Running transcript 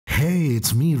Hey,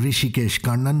 it's me, Hrishikesh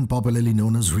Kannan, popularly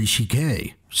known as Hrishi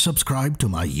K. Subscribe to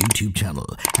my YouTube channel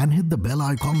and hit the bell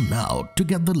icon now to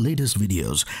get the latest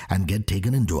videos and get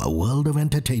taken into a world of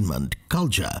entertainment,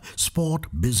 culture, sport,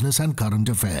 business and current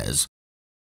affairs.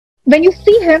 When you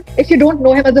see him, if you don't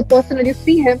know him as a person, when you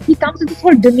see him, he comes with this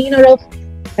whole demeanor of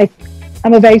like,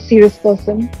 I'm a very serious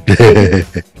person. I'm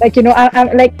like, you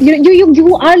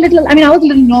are a little, I mean, I was a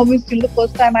little nervous till the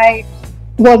first time I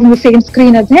was on the same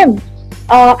screen as him.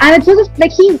 And it was just,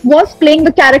 like, he was playing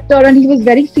the character and he was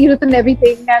very serious and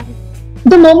everything. And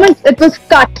the moment it was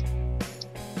cut,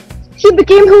 he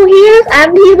became who he is,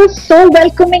 and he was so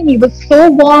welcoming, he was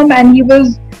so warm, and he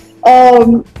was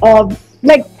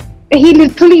like, he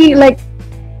literally like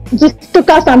just took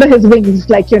us under his wings,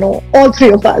 like, all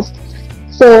three of us.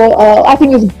 So I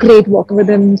think it was great working with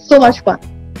him, so much fun.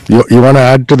 You want to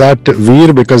add to that,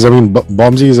 Veer? Because I mean,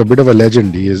 Bomsy is a bit of a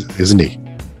legend, isn't he?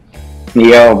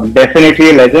 Yeah, definitely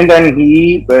a legend, and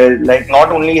he like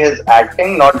not only his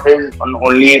acting, not his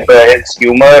only his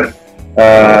humor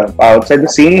outside the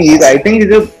scene. I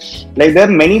think like there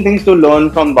are many things to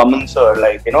learn from Boman sir.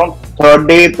 Like third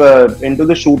day into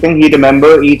the shooting, he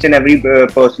remember each and every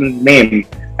person's name,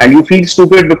 and you feel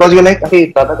stupid because you're like,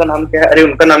 "Hey, Dada ka naam kya hai? Arey,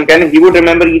 unka naam kya hai?" He would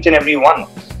remember each and every one,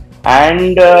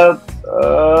 and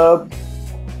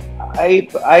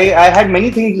I had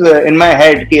many things in my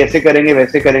head कि ऐसे करेंगे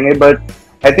वैसे करेंगे, but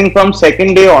I think from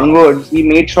second day onwards he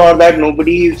made sure that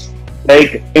nobody is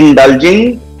like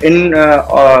indulging in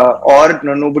or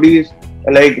nobody is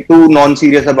like too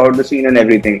non-serious about the scene and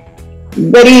everything.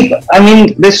 I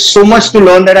mean, there's so much to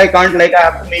learn that I can't, like, I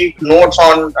have to make notes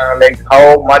on like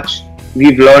how much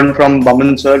we've learned from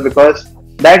Boman sir, because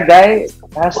that guy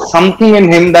has something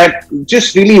in him that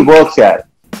just really works, yeah.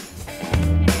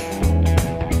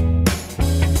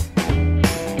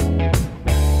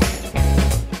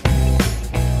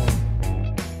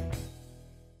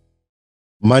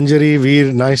 Manjari,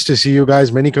 Veer, nice to see you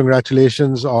guys. Many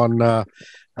congratulations on the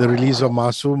release of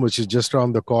Masoom, which is just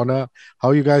around the corner. How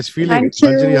are you guys feeling? Thank you.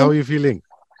 Manjari, how are you feeling?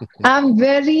 I'm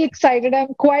very excited.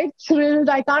 I'm quite thrilled.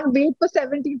 I can't wait for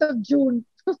 17th of June.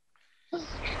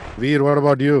 Veer, what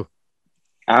about you?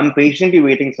 I'm patiently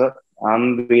waiting, sir.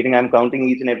 I'm waiting. I'm counting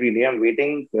each and every day. I'm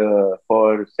waiting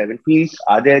for 17th.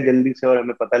 आ जाए जल्दी से और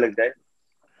हमें पता लग जाए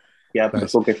कि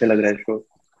आपको कैसे लग रहा है show.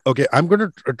 Okay, I'm going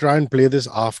to try and play this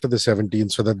after the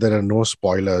 17th so that there are no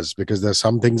spoilers, because there's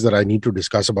some things that I need to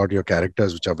discuss about your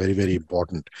characters which are very, very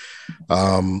important.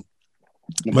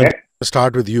 But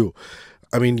start with you.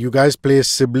 I mean, you guys play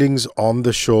siblings on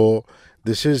the show.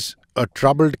 This is a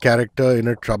troubled character in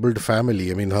a troubled family.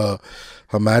 I mean, her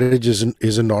marriage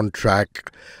isn't on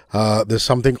track. There's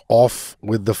something off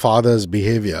with the father's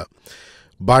behavior.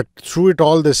 But through it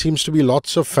all, there seems to be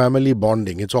lots of family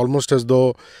bonding. It's almost as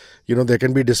though, there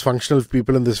can be dysfunctional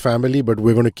people in this family, but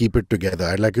we're going to keep it together.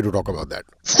 I'd like you to talk about that.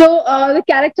 So the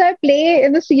character I play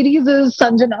in the series is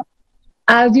Sanjana.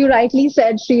 As you rightly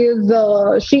said, she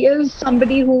is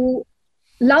somebody who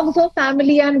loves her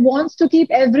family and wants to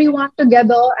keep everyone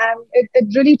together, and it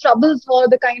really troubles her,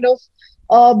 the kind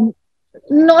of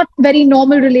not very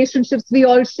normal relationships we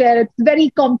all share. It's very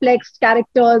complex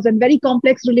characters and very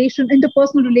complex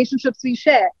interpersonal relationships we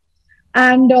share.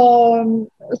 And so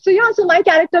my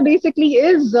character basically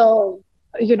is,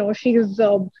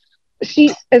 she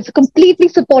is completely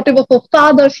supportive of her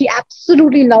father. She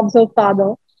absolutely loves her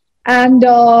father. And,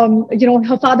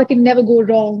 her father can never go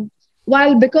wrong.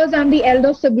 While because I'm the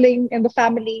elder sibling in the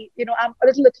family, I'm a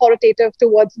little authoritative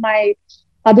towards my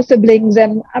other siblings.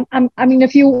 And I mean,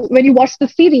 when you watch the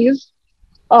series,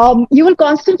 you will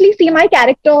constantly see my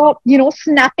character,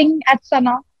 snapping at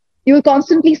Sana. You will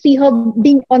constantly see her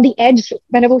being on the edge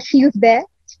whenever she is there,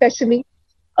 especially.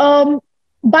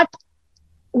 But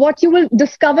what you will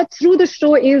discover through the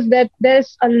show is that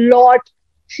there's a lot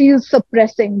she is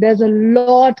suppressing. There's a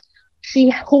lot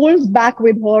she holds back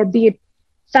with her, be it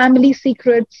family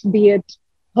secrets, be it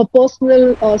her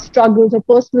personal struggles, her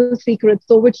personal secrets,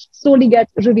 so which slowly get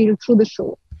revealed through the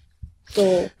show.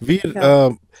 So,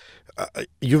 Veer,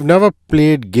 you've never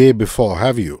played gay before,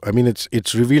 have you? I mean,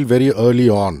 it's revealed very early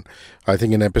on, I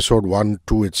think in episode 1,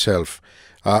 2 itself.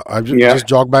 I'll just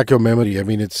jog back your memory. I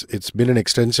mean, it's been an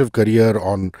extensive career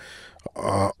on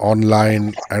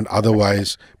online and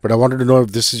otherwise, but I wanted to know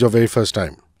if this is your very first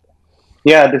time.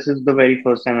 Yeah, this is the very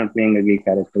first time I'm playing a gay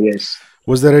character, yes.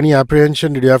 Was there any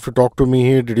apprehension? Did you have to talk to me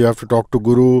here? Did you have to talk to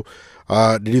Guru?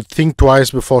 Did you think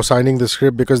twice before signing the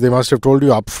script? Because they must have told you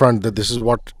upfront that this is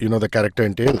what, the character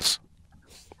entails.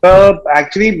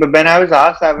 Actually, when I was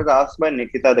asked by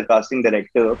Nikita, the casting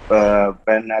director.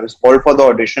 When I was called for the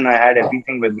audition, I had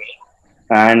everything with me.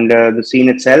 And the scene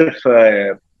itself,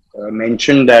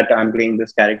 mentioned that I'm playing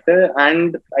this character,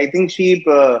 and I think she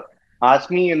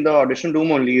asked me in the audition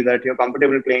room only that you're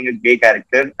comfortable playing a gay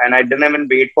character, and I didn't even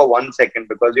wait for 1 second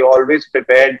because you're always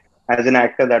prepared as an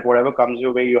actor that whatever comes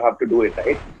your way, you have to do it,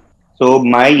 right? So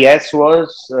my yes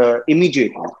was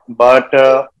immediate. But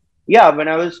yeah, when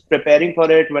I was preparing for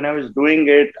it, when I was doing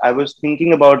it, I was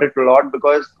thinking about it a lot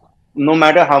because no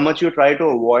matter how much you try to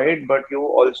avoid, but you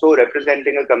also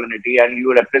representing a community and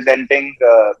you representing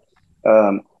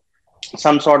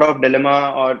some sort of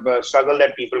dilemma or struggle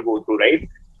that people go through, right?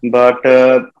 But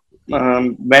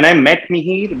when I met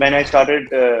Mihir, when I started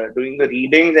doing the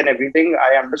readings and everything,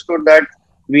 I understood that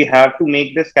we have to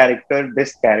make this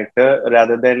character,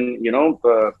 rather than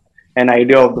an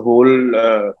idea of the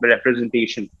whole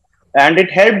representation. And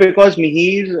it helped because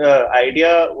Mihir's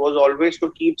idea was always to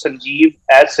keep Sanjeev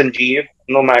as Sanjeev,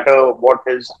 no matter what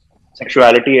his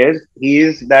sexuality is. He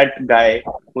is that guy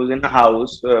who's in a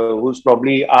house, who's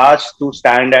probably asked to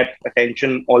stand at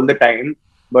attention all the time,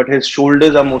 but his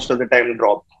shoulders are most of the time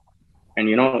dropped. And,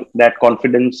 that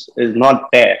confidence is not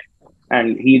there.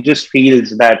 And he just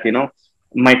feels that,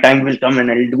 my time will come and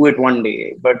I'll do it one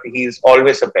day, but he's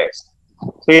always a pest.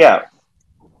 So, yeah.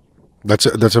 That's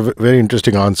a very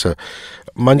interesting answer.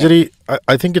 Manjari,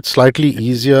 I think it's slightly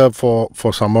easier for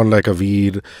someone like a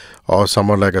Veer or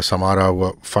someone like a Samara who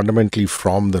are fundamentally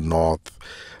from the north.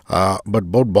 But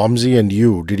both Bomsey and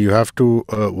you, did you have to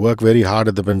work very hard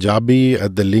at the Punjabi,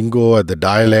 at the lingo, at the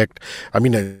dialect? I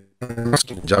mean, I'm not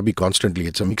speaking Punjabi constantly.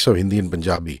 It's a mix of Hindi and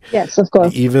Punjabi. Yes, of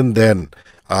course. Even then,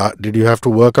 did you have to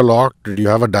work a lot? Did you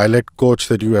have a dialect coach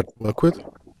that you had to work with?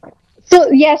 So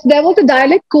yes, there was a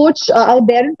dialect coach out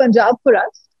there in Punjab for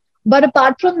us. But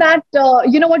apart from that,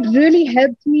 what really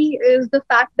helped me is the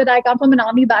fact that I come from an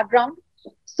army background.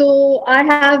 So I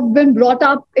have been brought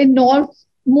up in North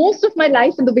most of my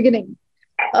life in the beginning.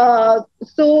 I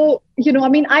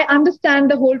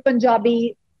understand the whole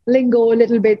Punjabi lingo a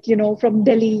little bit, from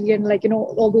Delhi and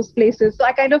all those places. So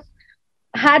I kind of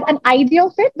had an idea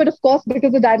of it. But of course,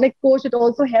 because the dialect coach, it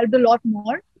also helped a lot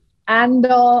more. And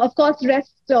of course,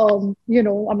 rest, the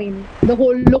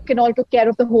whole look and all took care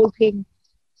of the whole thing.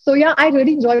 So yeah, I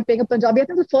really enjoyed playing a Punjabi. I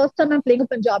think the first time I'm playing a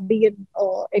Punjabi in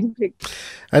anything.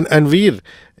 And Veer,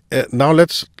 now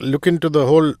let's look into the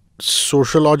whole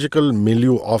sociological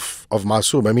milieu of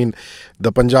Masoom. I mean,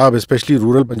 the Punjab, especially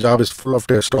rural Punjab, is full of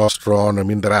testosterone. I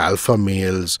mean, there are alpha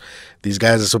males. These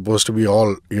guys are supposed to be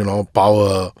all,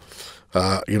 power,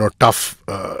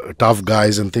 tough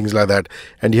guys and things like that.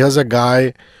 And here's a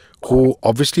guy who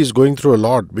obviously is going through a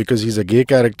lot because he's a gay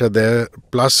character there.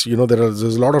 Plus,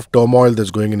 there's a lot of turmoil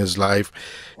that's going in his life.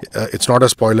 It's not a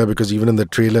spoiler because even in the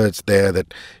trailer it's there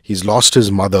that he's lost his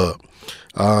mother.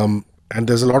 And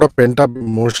there's a lot of pent-up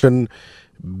emotion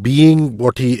being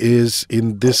what he is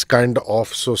in this kind of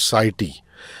society.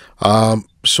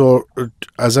 So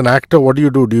as an actor, what do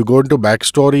you do? Do you go into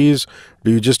backstories?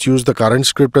 Do you just use the current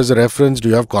script as a reference? Do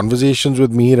you have conversations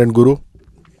with Mihir and Guru?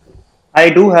 I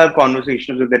do have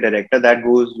conversations with the director. That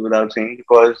goes without saying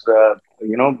because,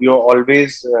 you're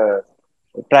always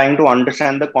trying to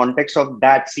understand the context of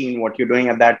that scene, what you're doing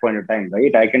at that point of time,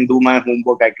 right? I can do my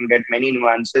homework. I can get many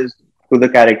nuances to the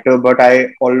character, but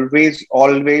I always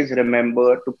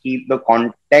remember to keep the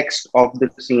context of the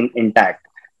scene intact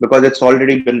because it's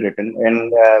already been written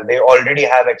and they already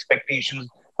have expectations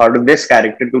out of this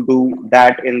character to do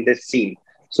that in this scene.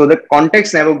 So the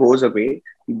context never goes away,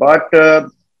 but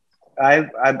I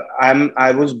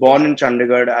was born in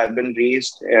Chandigarh. I've been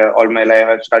raised all my life.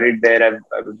 I've studied there.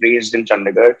 I was raised in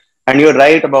Chandigarh. And you're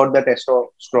right about the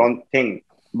testosterone thing.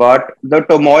 But the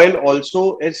turmoil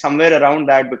also is somewhere around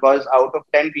that because out of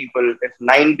 10 people, if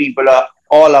 9 people are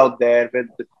all out there with,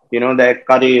 their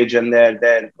courage and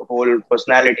their whole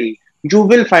personality, you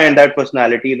will find that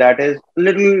personality that is a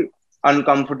little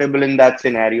uncomfortable in that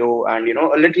scenario and,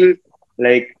 a little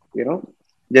like,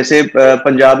 जैसे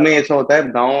पंजाब में ऐसा होता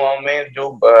है गांव में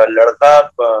जो लड़का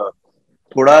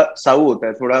थोड़ा साऊ होता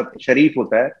है थोड़ा शरीफ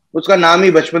होता है उसका नाम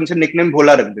ही बचपन से निकनेम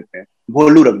भोला रख देते हैं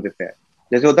भोलू रख देते हैं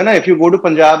जैसे होता है ना if you go to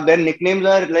Punjab then nicknames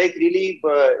are like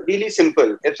really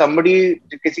simple if somebody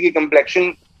किसी की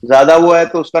कंप्लेक्शन ज्यादा हुआ है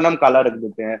तो उसका नाम काला रख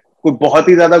देते हैं कोई बहुत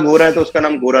ही ज्यादा गोरा है तो उसका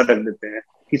नाम गोरा रख देते हैं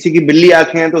किसी की बिल्ली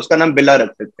आंखें हैं तो उसका नाम बिल्ला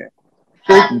रख देते हैं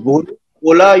तो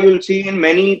Ola, you'll see in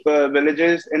many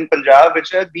villages in Punjab,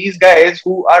 which are these guys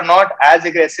who are not as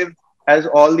aggressive as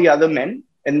all the other men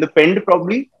in the pinned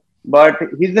probably, but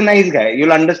he's a nice guy.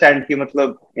 You'll understand कि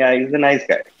मतलब, yeah, he's a nice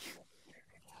guy.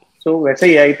 So वैसे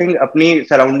ही I think अपनी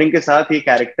surrounding के साथ ये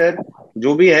character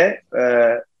जो भी है,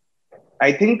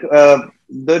 I think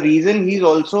the reason he's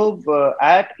also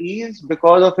at ease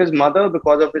because of his mother,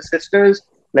 because of his sisters,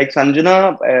 like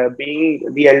Sanjana,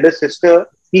 being the eldest sister,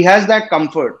 he has that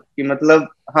comfort. कि मतलब,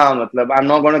 हाँ, मतलब I'm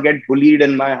not gonna get bullied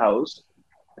in my house.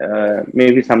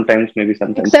 Maybe sometimes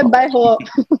Except not. by her.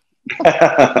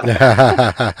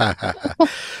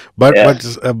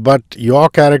 But your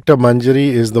character Manjari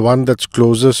is the one that's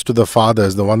closest to the father,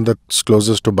 is the one that's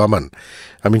closest to Boman.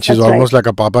 I mean, she's That's right. almost like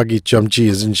a Papa ki chamchi,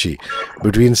 isn't she?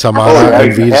 Between Oh, Samara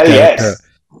and Veer's hell character, yes.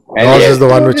 Hell yours is yes. the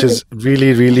one which is really,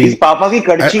 He's really. Papa ki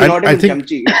kadchi, And not I even think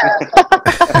chamchi.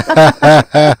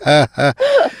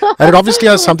 and it obviously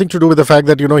has something to do with the fact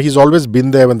that he's always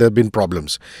been there when there have been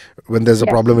problems, when there's a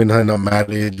Yes. problem in her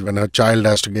marriage, when her child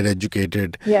has to get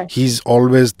educated. Yes. He's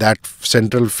always that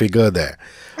central figure there.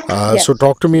 Yes. So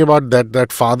talk to me about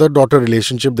that father-daughter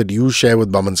relationship that you share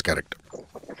with Baman's character.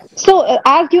 So,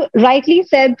 as you rightly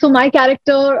said, so my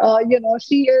character,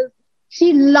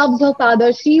 she loves her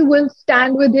father. She will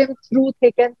stand with him through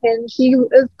thick and thin. She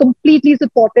is completely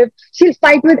supportive. She'll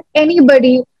fight with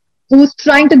anybody who's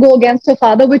trying to go against her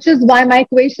father, which is why my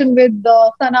equation with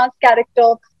Sana's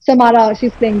character, Samara,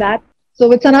 she's playing that. So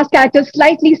with Sana's character,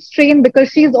 slightly strained because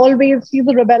she's a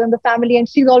rebel in the family and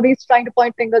she's always trying to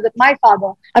point fingers at our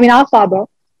father. And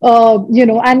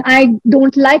I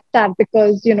don't like that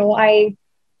because,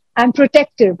 I'm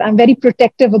protective. I'm very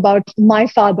protective about my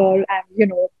father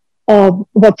and,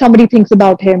 what somebody thinks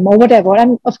about him or whatever.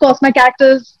 And of course, my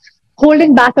character's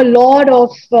holding back a lot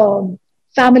of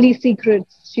family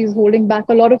secrets. She's holding back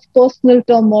a lot of personal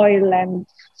turmoil. And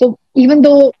so even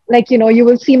though, you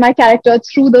will see my character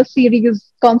through the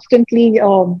series constantly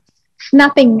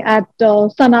snapping at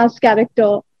Sana's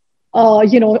character,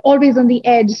 always on the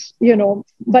edge,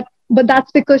 but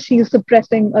that's because she's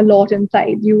suppressing a lot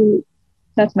inside.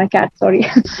 That's my cat, sorry.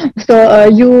 So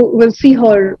you will see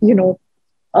her,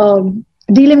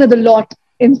 dealing with a lot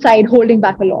inside, holding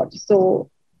back a lot. So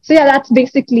yeah, that's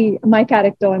basically my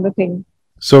character and the thing.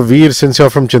 So Veer, since you're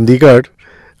from Chandigarh,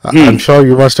 I'm sure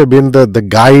you must have been the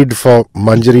guide for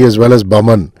Manjari as well as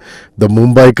Boman, the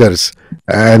Mumbaikars,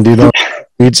 and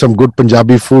eat some good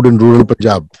Punjabi food in rural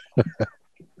Punjab.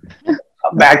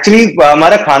 Actually,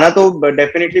 हमारा खाना तो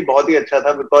definitely बहुत ही अच्छा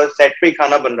था because set पे ही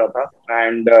खाना बन रहा था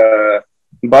and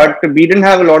but we didn't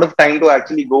have a lot of time to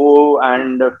actually go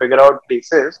and figure out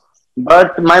places.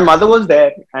 But my mother was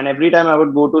there, and every time I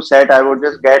would go to set, I would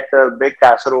just get big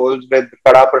casseroles with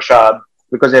kada prasad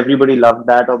because everybody loved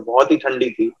that. और बहुत ही ठंडी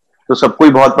थी, तो सबको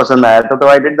ही बहुत पसंद आया था. So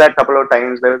I did that couple of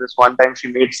times. There was this one time she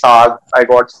made saag. I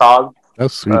got saag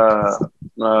That's sweet.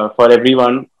 for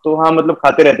everyone. तो हाँ मतलब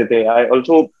खाते रहते थे.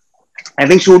 I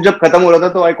think shoot जब खत्म हो रहा था,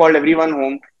 तो I called everyone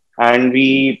home and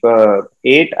we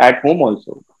ate at home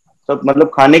also. So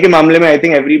मतलब खाने के मामले में I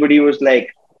think everybody was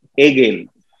like A game.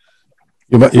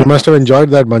 You must have enjoyed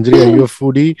that, Manjari. Are you a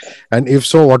foodie? And if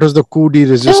so, what is the coup de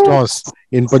resistance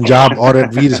in Punjab or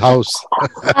at Veer's house?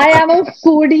 I am a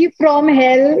foodie from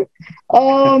hell.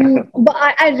 But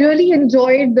I really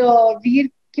enjoyed Veer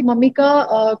ki mummy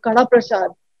ka kada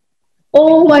prasad.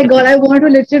 Oh my God, I want to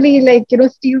literally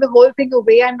steal the whole thing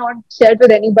away and not share it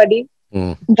with anybody.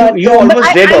 But, You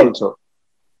almost did I, also.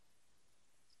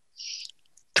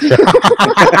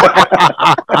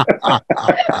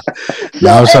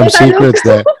 Now some secrets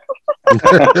there.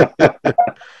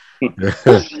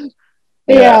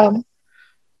 Yeah.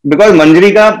 Because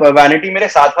Manjari ka vanity मेरे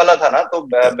साथ वाला था ना, तो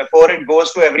before it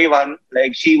goes to everyone,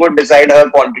 like she would decide her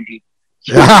quantity.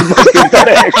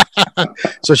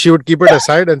 So she would keep it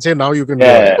aside and say, "Now you can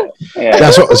go." Yeah.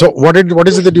 So what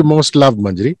is it that you most loved,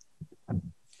 Manjari?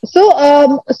 So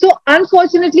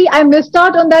unfortunately, I missed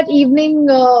out on that evening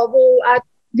at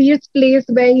Veer's place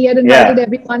where he had invited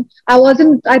everyone. I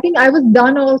think I was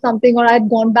done or something, or I had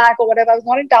gone back or whatever. I was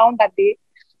not in town that day.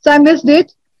 So I missed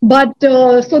it. But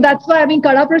so that's why,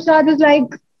 Kada Prasad is like,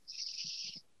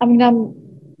 I'm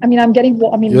getting,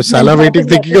 You're salivating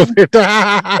thinking of it.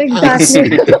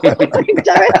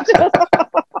 Exactly.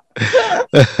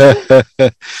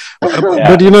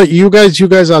 But you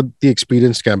guys are the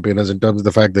experienced campaigners in terms of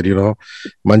the fact that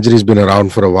Manjari's been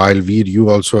around for a while. Veer, you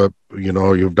also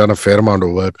you've done a fair amount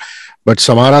of work, but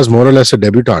Samara's more or less a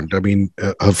debutante. I mean,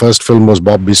 her first film was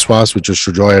Bob Biswas, which was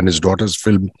Shujoy and his daughter's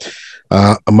film.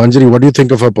 Manjari, what do you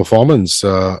think of her performance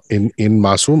in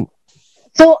Masoom?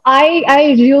 So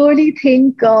I really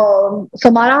think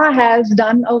Samara has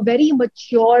done a very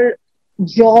mature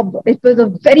job. It was a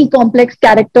very complex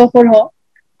character for her,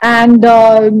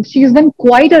 and she's been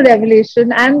quite a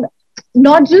revelation. And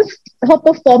not just her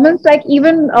performance, like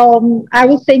even I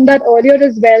was saying that earlier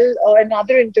as well in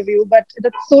another interview, but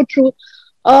that's so true.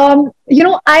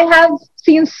 I have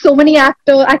seen so many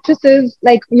actresses,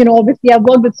 like, obviously I've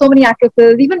worked with so many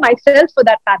actresses, even myself for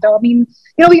that matter. I mean,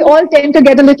 we all tend to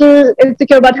get a little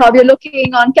insecure about how we're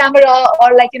looking on camera,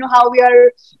 or like, how we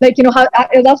are, like, how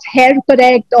is our hair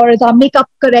correct, or is our makeup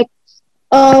correct?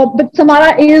 But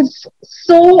Samara is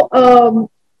so,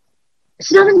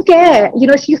 she doesn't care.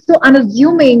 She's so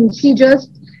unassuming. She just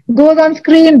goes on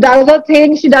screen, does her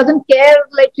thing. She doesn't care,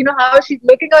 like, how she's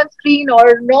looking on screen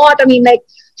or not. I mean, like,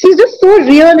 she's just so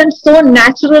real and so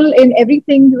natural in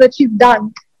everything that she's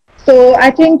done. So I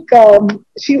think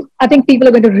I think people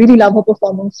are going to really love her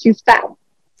performance. She's fab.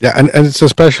 Yeah, and it's a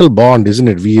special bond, isn't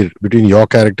it, Veer, between your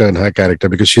character and her character,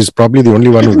 because she's probably the only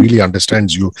one who really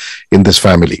understands you in this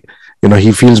family.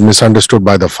 He feels misunderstood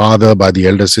by the father, by the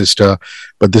elder sister,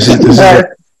 but this is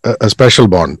a special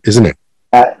bond, isn't it?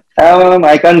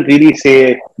 I can't really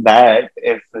say that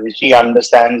if she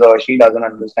understands or she doesn't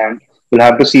understand. You'll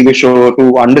have to see the show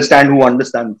to understand who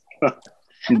understands.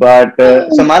 But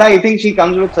Samara, I think she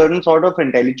comes with certain sort of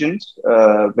intelligence,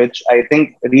 which I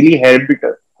think really helped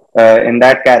in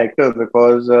that character,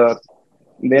 because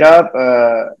there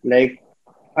are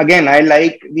again, I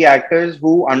like the actors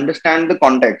who understand the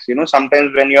context.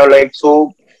 Sometimes when you're like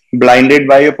so blinded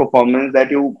by your performance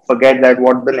that you forget that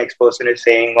what the next person is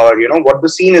saying, or what the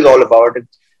scene is all about,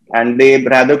 and they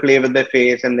rather play with their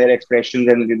face and their expressions,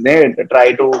 and they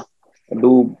try to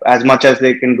do as much as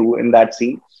they can do in that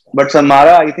scene. But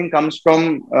Samara, I think, comes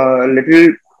from a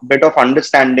little bit of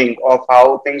understanding of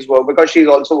how things work, because she's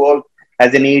also worked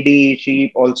as an AD.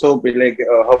 She also,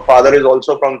 her father is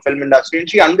also from film industry, and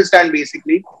she understands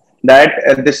basically that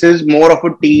this is more of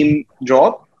a team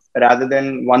job rather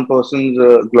than one person's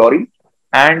glory.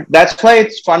 And that's why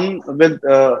it's fun with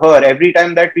her. Every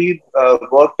time that we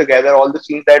work together, all the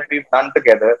scenes that we've done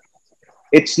together,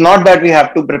 it's not that we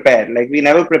have to prepare. Like, we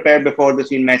never prepare before the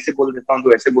scene. मैं ऐसे बोल देता हूँ,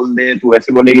 तू ऐसे बोल दे, तू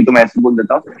ऐसे बोलेगी तो मैं ऐसे बोल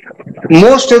देता हूँ.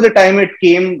 Most of the time it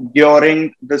came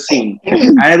during the scene,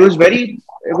 and it was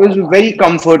very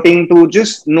comforting to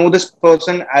just know this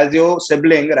person as your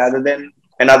sibling rather than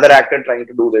another actor trying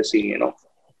to do the scene.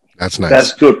 That's nice.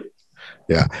 That's good.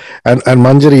 Yeah, and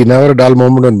Manjari, never a dull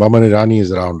moment when Boman Irani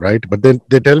is around, right? But then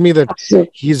they tell me that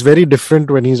he's very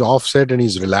different when he's offset and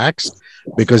he's relaxed,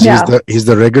 because he's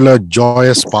the regular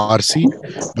joyous Parsi,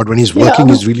 but when he's working,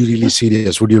 he's really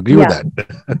serious. Would you agree with that?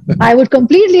 I would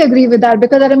completely agree with that,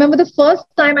 because I remember the first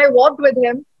time I worked with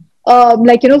him,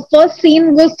 first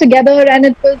scene was together, and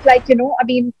it was like, I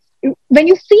mean, when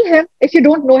you see him, if you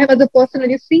don't know him as a person,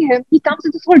 when you see him, he comes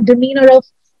with this whole demeanor of,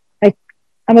 like,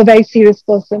 I'm a very serious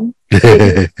person.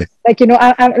 I'm like, you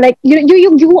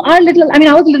are a little, I mean,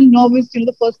 I was a little nervous,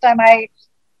 the first time I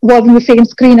was on the same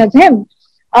screen as him.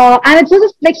 And it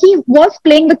was like he was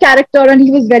playing the character and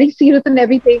he was very serious and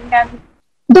everything. And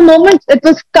the moment it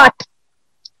was cut,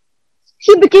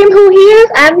 he became who he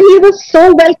is, and he was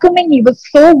so welcoming, he was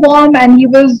so warm, and he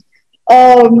was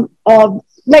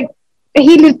like,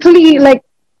 he literally like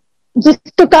just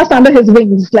took us under his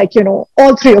wings, like,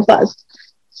 all three of us.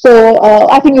 So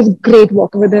I think it was great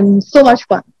working with him. So much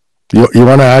fun. You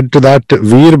want to add to that,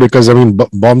 Veer? Because I mean,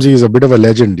 Bomsy is a bit of a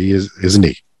legend, isn't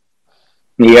he?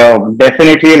 Yeah,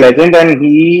 definitely a legend, and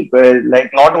he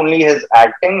like not only his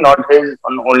acting, not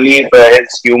only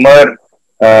his humor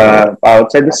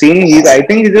outside the scene. I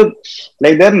think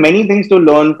like there are many things to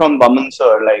learn from Boman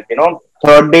sir. Like,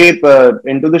 third day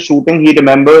into the shooting, he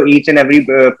remember each and every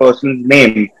person's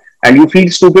name, and you feel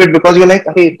stupid because you're like,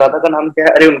 "Hey, Dada ka naam kya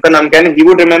hai? Arey, unka naam kya hai?" He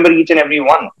would remember each and every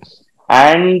one,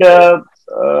 and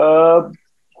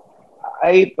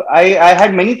I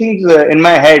had many things in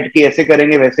my head कि ऐसे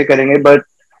करेंगे वैसे करेंगे, but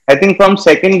I think from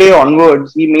second day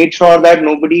onwards he made sure that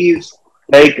nobody is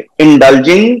like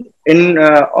indulging in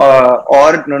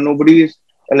or nobody is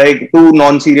like too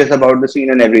non-serious about the scene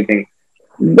and everything.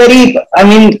 I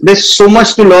mean, there's so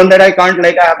much to learn that I can't,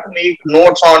 like, I have to make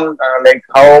notes on like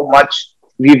how much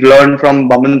we've learned from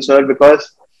Boman sir,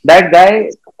 because that guy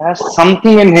has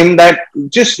something in him that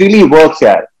just really works,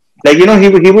 yeah. Like, he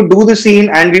would do the scene,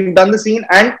 and we've done the scene,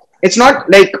 and it's not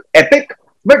like epic,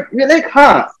 but we're like,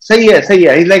 sahi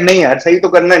hai. He's like, nahi yaar, sahi to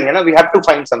karna hai, we have to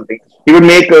find something. He would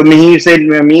make me sit,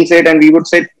 and we would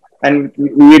sit, and we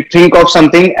would think of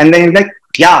something, and then he's like,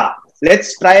 yeah,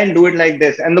 let's try and do it like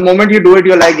this. And the moment you do it,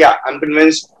 you're like, yeah, I'm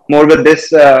convinced more with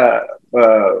this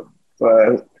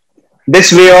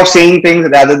this way of saying things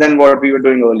rather than what we were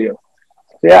doing earlier.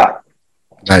 So, yeah,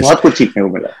 nice. बहुत कुछ सीखने को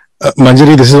मिला.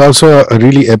 Manjari, this is also a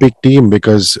really epic team,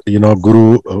 because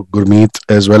Guru, Gurmeet,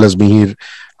 as well as Mihir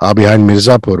are behind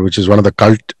Mirzapur, which is one of the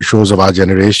cult shows of our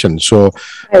generation. So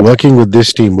working with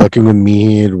this team, working with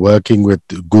Mihir, working with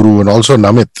Guru, and also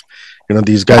Namit, You know,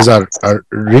 these guys are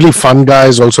really fun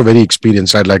guys, also very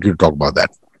experienced. I'd like you to talk about that.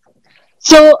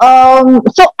 So,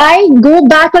 so I go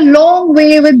back a long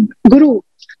way with Guru.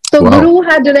 So Wow. Guru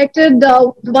had directed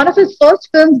one of his first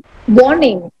films,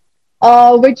 Warning,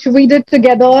 which we did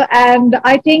together. And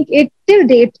I think till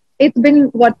date, it's been,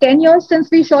 what, 10 years since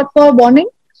we shot for Warning?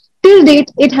 Till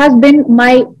date, it has been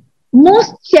my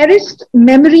most cherished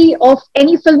memory of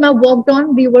any film I worked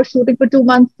on. We were shooting for 2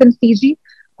 months in Fiji.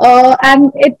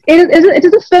 And it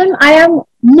is a film I am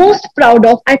most proud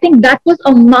of. I think that was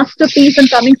a masterpiece, and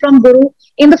coming from Guru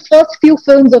in the first few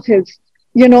films of his.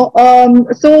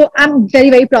 So I'm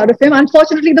very, very proud of him.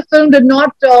 Unfortunately, the film did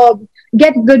not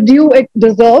get the due it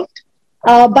deserved,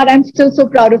 but I'm still so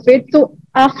proud of it. So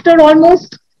after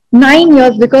almost 9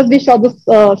 years, because we shot this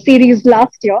series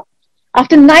last year,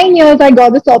 after 9 years, I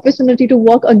got this opportunity to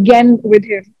work again with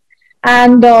him,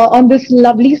 and on this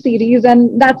lovely series.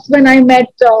 And that's when I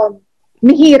met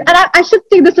Mihir. And I should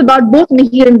say this about both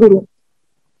Mihir and Guru.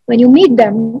 When you meet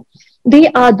them, they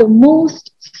are the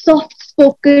most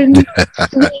soft-spoken,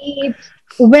 sweet,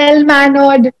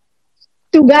 well-mannered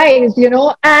two guys,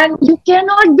 and you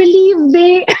cannot believe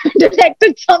they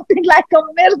directed something like a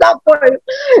Mirzapur,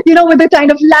 with the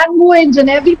kind of language and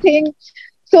everything.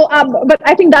 So, but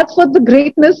I think that's what the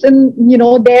greatness in,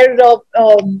 their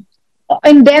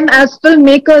in them as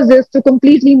filmmakers is, to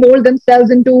completely mold themselves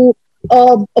into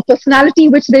a personality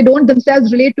which they don't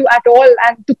themselves relate to at all,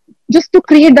 and to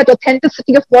create that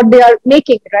authenticity of what they are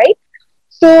making, right?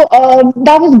 So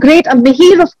that was great.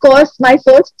 Mihir, of course, my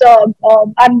first,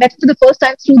 I met for the first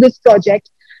time through this project.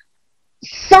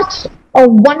 Such a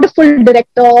wonderful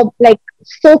director, like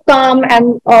so calm,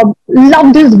 and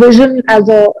loved his vision as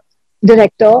a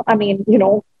director. I mean,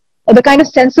 the kind of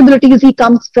sensibilities he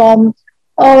comes from.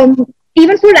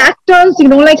 Even for actors,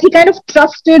 like he kind of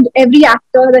trusted every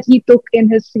actor that he took in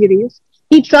his series.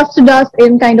 He trusted us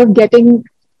in kind of getting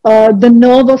the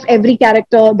nerve of every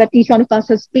character that each one of us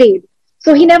has played.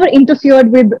 So he never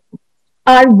interfered with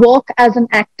our work as an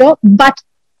actor, but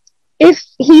if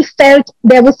he felt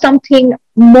there was something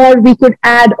more we could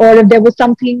add, or if there was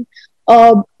something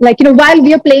while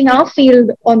we are playing our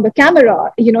field on the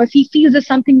camera, if he feels there's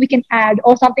something we can add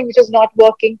or something which is not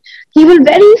working, he will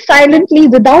very silently,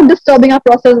 without disturbing our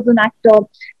process as an actor,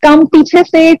 come piche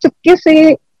se, chupke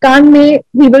se, kaan mein,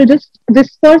 he will just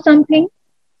whisper something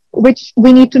which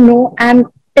we need to know, and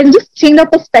it'll just change our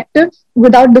perspective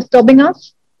without disturbing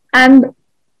us, and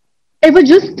it would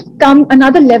just come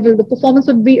another level. The performance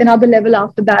would be another level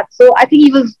after that. So I think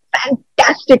he was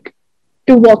fantastic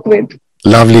to work with.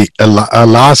 Lovely. A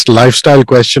last lifestyle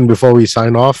question before we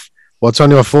sign off. What's on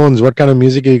your phones? What kind of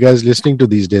music are you guys listening to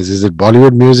these days? Is it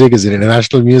Bollywood music? Is it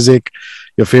international music?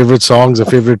 Your favorite songs or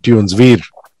favorite tunes? Veer?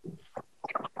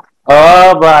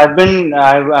 But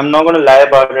I'm not going to lie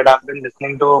about it. I've been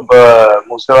listening to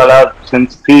Moosewala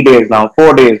since 4 days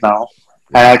now.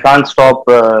 And I can't stop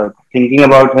thinking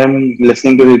about him,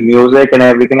 listening to his music and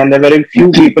everything. And there are very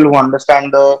few people who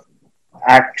understand the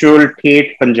actual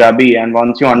Tate Punjabi, and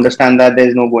once you understand that, there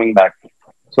is no going back.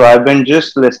 So I've been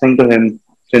just listening to him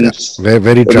since very,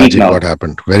 very tragic what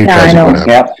happened. Very tragic what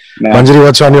happened. Yeah. Manjari,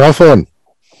 what's on your phone?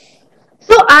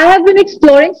 So I have been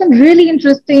exploring some really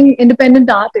interesting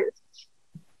independent artists.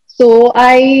 So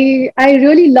I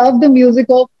really love the music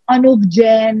of Anup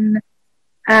Jain,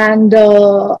 and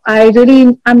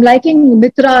I'm liking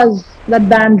Mitra's, that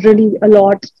band, really a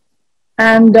lot.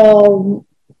 And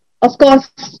of course,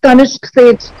 Kanishk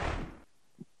Seth,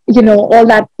 all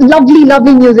that lovely,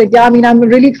 lovely music. Yeah, I mean, I'm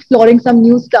really exploring some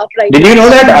new stuff right now. Did you know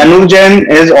that Anup Jain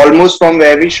is almost from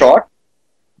where we shot?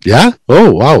 Yeah?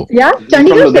 Oh, wow. Yeah,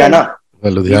 Chandigarh. Ludhiana.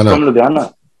 From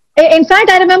Ludhiana. In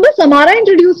fact, I remember Samara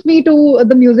introduced me to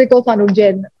the music of Anup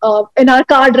Jain in our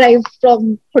car drive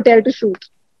from hotel to shoot.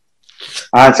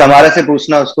 Samara se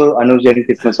पूछना उसको Anup Jain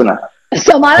किसने सुना?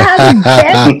 Samara has the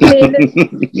best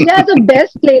playlist. She has the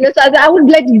best playlist. I would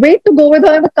wait to go with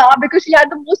her in the car because she had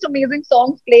the most amazing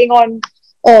songs playing on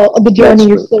the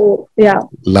journey. So yeah,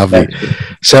 lovely.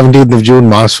 17th of June,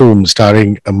 Masoom,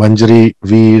 starring Manjari,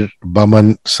 Veer,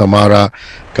 Boman, Samara,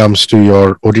 comes to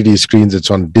your OTT screens. It's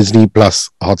on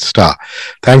DisneyPlusHotstar.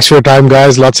 Thanks for your time,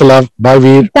 guys. Lots of love. Bye,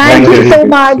 Veer. Thank you so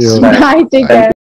much. Bye. Take care.